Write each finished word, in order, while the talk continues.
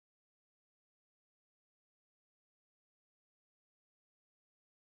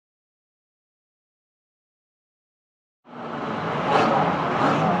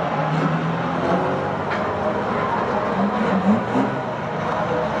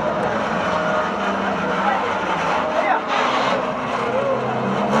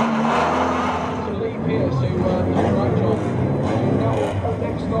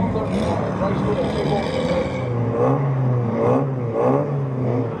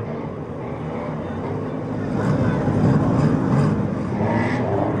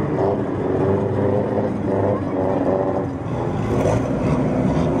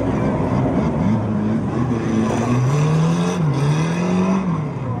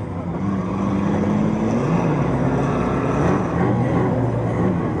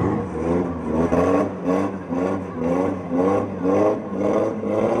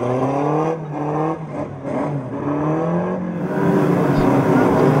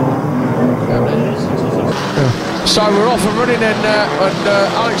So we're off and running then, and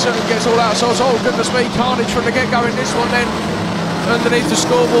Alex Sutton gets all out. So it's, oh goodness me, carnage from the get-go in this one then, underneath the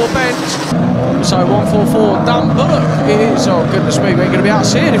scoreboard bends. So 144, Dan Bullock it is. Oh goodness me, we're going to be out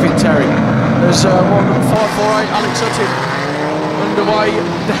seeing if it, Terry. There's 548, Alex Sutton underway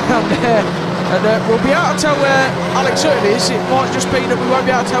down there. And we'll be able to tell where Alex Sutton is. It might just be that we won't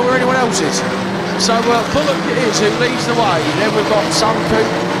be able to tell where anyone else is. So Bullock it is who leads the way. Then we've got Sam Coop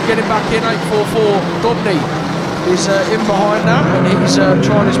getting back in, 844, Dobney is in behind that, and he's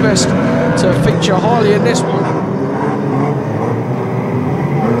trying his best to feature highly in this one.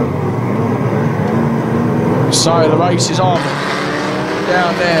 So the race is on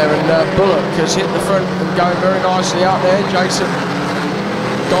down there, and Bullock has hit the front and going very nicely out there. Jason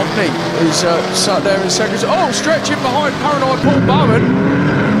Dobney is sat there in second. Oh, stretching behind Paranoid Paul Bowen,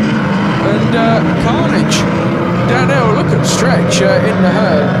 and Carnage down there. Look at Stretch in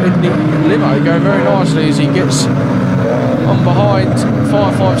the limo going very nicely as he gets on behind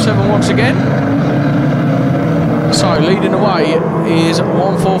 557 once again. So leading the way is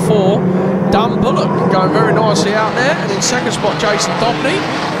 144 Dan Bullock going very nicely out there, and in second spot Jason Dobney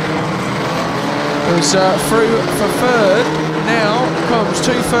is through for third. Now comes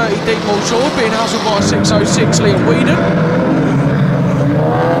 230 Deep Shore being hustled by 606 Liam Whedon.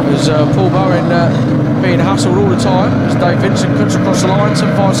 As Paul Bowen being hustled all the time as Dave Vincent cuts across the line.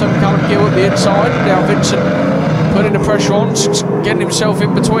 757 Callum Gill at the inside. Now Vincent putting the pressure on, getting himself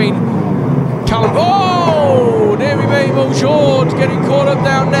in between Callum. Oh, there we be, Mulshord getting caught up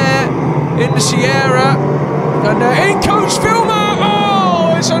down there in the Sierra, and in comes Filmer.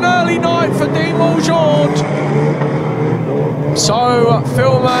 Oh, it's an early night for Dean Mulshord. So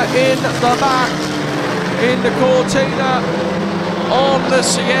Filmer in the back in the Cortina on the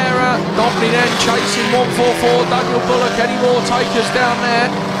Sierra. Dobney then chasing 144 Daniel Bullock. Any more takers down there?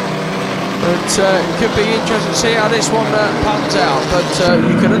 But it could be interesting to see how this one pans out. But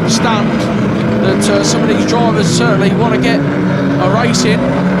you can understand that some of these drivers certainly want to get a race in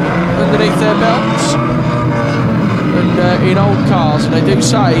underneath their belts and in old cars. And they do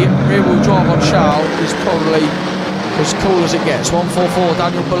say rear-wheel drive on Charles is probably as cool as it gets. 144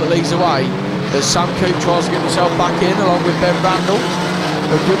 Daniel Bullock leads the way as Sam Coop tries to get himself back in along with Ben Randall.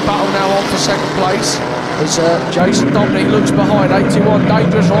 A good battle now on for second place as Jason Dobney looks behind. 81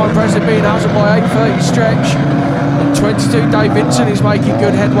 dangerous, Ryan Presley being hustled by 830 Stretch, and 22 Dave Vincent is making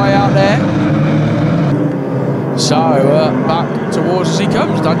good headway out there. So back towards as he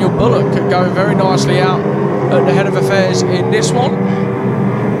comes, Daniel Bullock going very nicely out at the head of affairs in this one.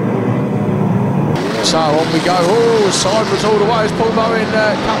 So on we go. Oh, sideways all the way as Paul Bowen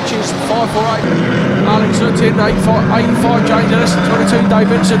catches 548 Alex Sutton, 85 James Ellis, 22 Dave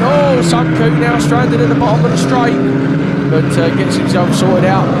Vincent. Oh, Sam Coop now stranded at the bottom of the straight, but gets himself sorted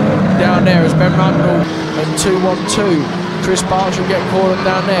out down there as Ben Randall and 212 Chris Bartram get caught up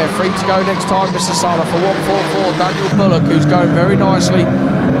down there. Free to go next time, Mr. Salah, for 144 Daniel Bullock, who's going very nicely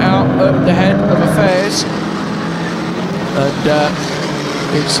out at the head of affairs, and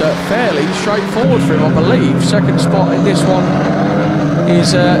it's fairly straightforward for him, I believe. Second spot in this one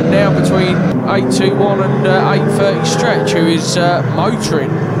is now between 821 and 830 Stretch, who is motoring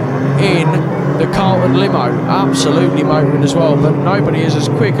in the Carlton limo. Absolutely motoring as well, but nobody is as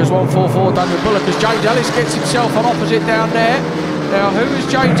quick as 144 Daniel Bullock as James Ellis gets himself on opposite down there. Now, who is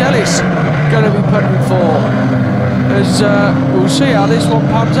James Ellis going to be putting for? As we'll see how this one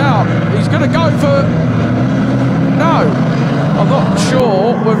pans out. He's going to go for... No. I'm not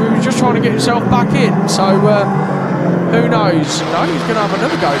sure whether he was just trying to get himself back in, so who knows? No, he's going to have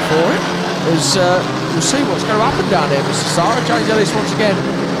another go for it. As we'll see what's going to happen down there, Mr. Sarah. James Ellis once again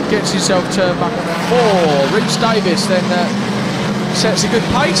gets himself turned back on 4. Rhys Davis then sets a good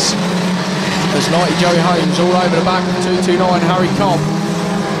pace. There's 90 Joey Holmes all over the back of 229 Harry Cobb.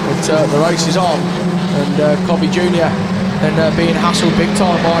 But the race is on, and Cobby Jr. and being hassled big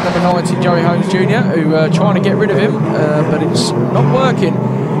time by number 90 Joey Holmes Jr., who trying to get rid of him, but it's not working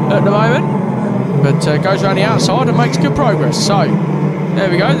at the moment. But goes around the outside and makes good progress. So there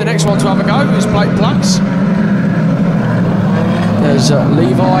we go. The next one to have a go is Blake Platts. There's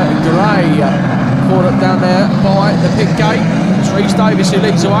Levi Gray caught up down there by the pit gate. It's Rhys Davis who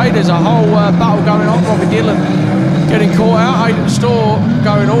leads the way. There's a whole battle going on. Robbie Dillon getting caught out. Aidan Storr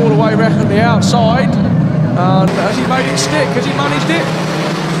going all the way round the outside. And has he made it stick? Has he managed it?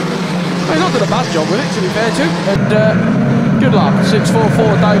 Well, he's not done a bad job with it, to be fair to. And good luck.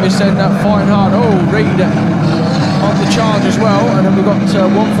 644 Davis then fighting hard. Oh, Reed on the charge as well. And then we've got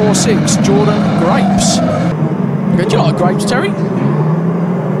 146 Jordan Grapes. Do you like grapes, Terry?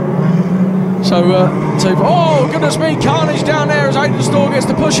 Oh, goodness me, carnage down there as Aidan Storr gets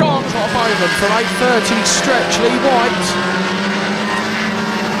the push on. Trot Bowman from 8:30 stretch, Lee White.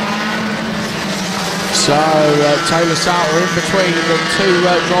 So, Taylor Sauter in between the two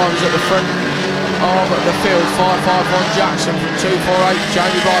drivers at the front of the field. 551 Jackson from 248.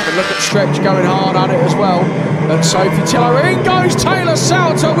 Jamie Barber, look at Stretch going hard at it as well. And Sophie Tillo, in goes Taylor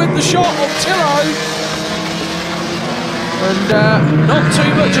Sauter with the shot of Tillo. And not too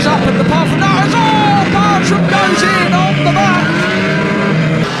much has happened apart from that. Bartram goes in on the back.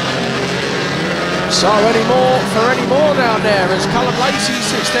 So any more down there as Callum Lacey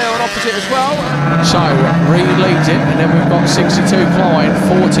sits there on opposite as well. So Reed leads it, and then we've got 62 Klein,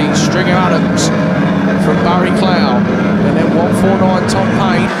 40 Stringer Adams from Barry Cloud, and then 149 Tom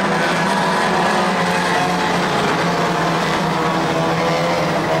Payne.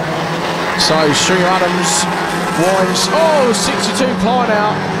 So Stringer Adams winds, 62 Klein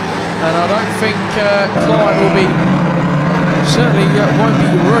out, and I don't think Klein will be, certainly won't be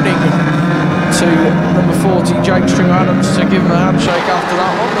running to number 40 Jake Stringer Adams to give him a handshake after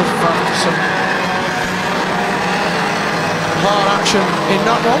that one. After some hard action in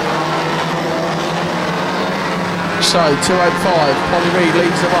that one. So 285 Polly Reed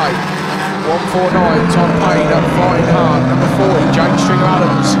leads the way. 149 Tom Payne up fighting hard. Number 40 Jake Stringer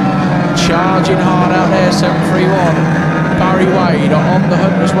Adams charging hard out there. 731 Barry Wade on the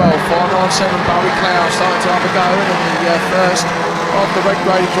hunt as well. 597 Barry Cloud starting to have a go, and then the first of the red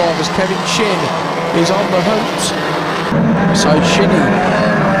graded drivers, Kevin Shin, is on the hunt. So Shinny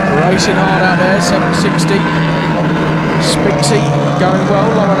racing hard out there. 760 Spixie going well.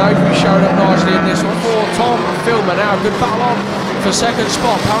 Lauren Oakley showing up nicely in this one. For Tom Filmer now, good battle on for second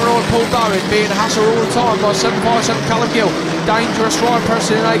spot. Paranoid Paul Bowen being hassled all the time by 757 Callum Gill. Dangerous Ryan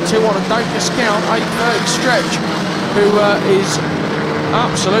Preston in 821, and don't discount 830 Stretch, who is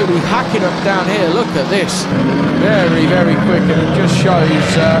absolutely hacking up down here. Look at this, very, very quick, and it just shows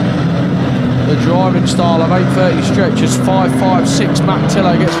the driving style of 830 Stretch as 556 Matt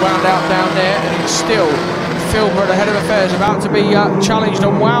Tillo gets wound out down there, and it's still Filmer at the head of affairs, about to be challenged,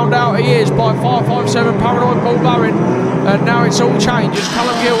 and wound out he is by 557 Paranoid Paul Bowen. And now it's all changed as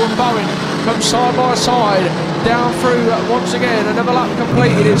Callum Gill and Bowen come side by side down through once again. Another lap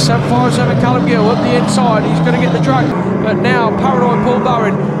completed. It's 757 Callum Gill up the inside. He's going to get the drag, but now Paranoid Paul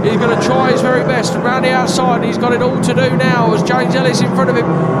Bowen is going to try his very best around the outside. He's got it all to do now as James Ellis in front of him.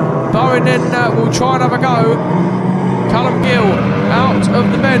 Bowen then will try and have a go. Callum Gill out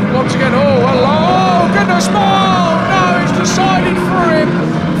of the bend once again. Oh, hello! Oh, goodness, oh,